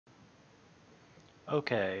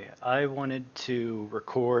Okay, I wanted to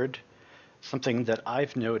record something that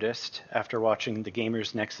I've noticed after watching the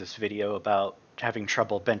Gamers Nexus video about having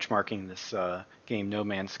trouble benchmarking this game No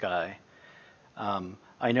Man's Sky.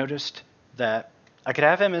 I noticed that I could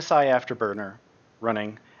have MSI Afterburner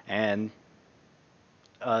running, and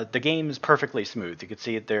the game is perfectly smooth. You can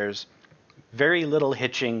see there's very little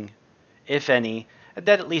hitching, if any,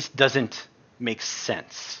 that at least doesn't make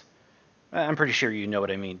sense. I'm pretty sure you know what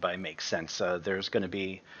I mean by makes sense. There's going to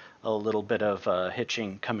be a little bit of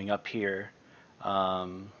hitching coming up here,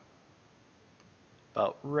 um,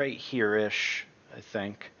 about right here-ish, I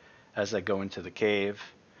think, as I go into the cave.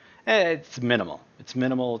 It's minimal. It's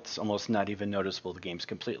minimal. It's almost not even noticeable. The game's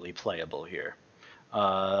completely playable here.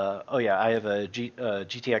 Oh yeah, I have a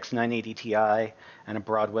GTX 980 Ti and a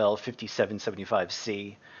Broadwell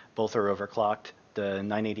 5775C. Both are overclocked. The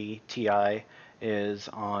 980 Ti is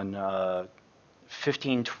on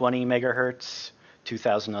 1520 megahertz,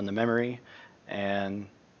 2000 on the memory, and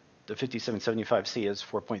the 5775C is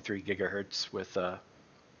 4.3 gigahertz with a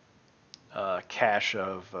cache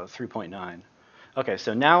of 3.9. Okay,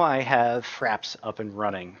 so now I have fraps up and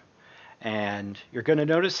running, and you're going to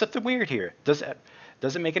notice something weird here. Does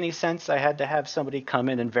it make any sense? I had to have somebody come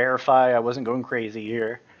in and verify I wasn't going crazy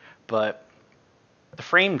here, but the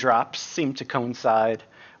frame drops seem to coincide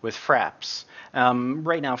with fraps.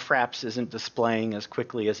 Right now, fraps isn't displaying as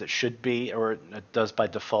quickly as it should be, or it does by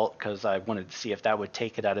default, because I wanted to see if that would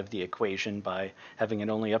take it out of the equation by having it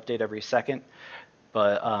only update every second.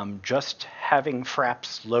 But just having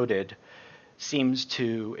fraps loaded seems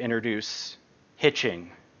to introduce hitching.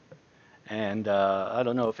 And I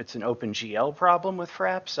don't know if it's an OpenGL problem with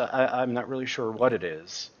fraps. I'm not really sure what it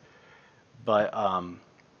is. But I'm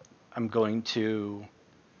going to,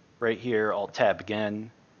 right here, Alt-Tab again,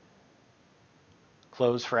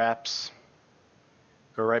 close fraps,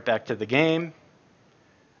 go right back to the game,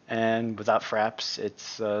 and without fraps,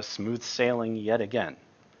 it's smooth sailing yet again.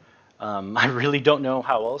 I really don't know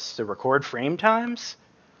how else to record frame times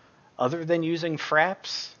other than using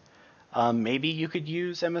fraps. Maybe you could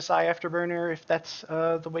use MSI Afterburner if that's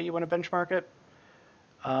the way you want to benchmark it.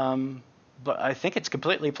 But I think it's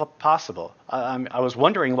completely possible. I was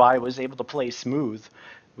wondering why I was able to play smooth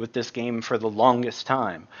with this game for the longest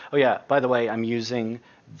time. Oh yeah, by the way, I'm using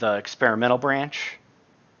the experimental branch.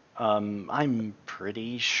 I'm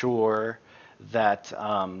pretty sure that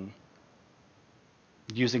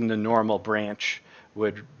using the normal branch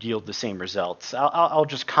would yield the same results. I'll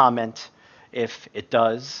just comment if it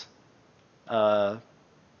does.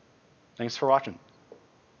 Thanks for watching.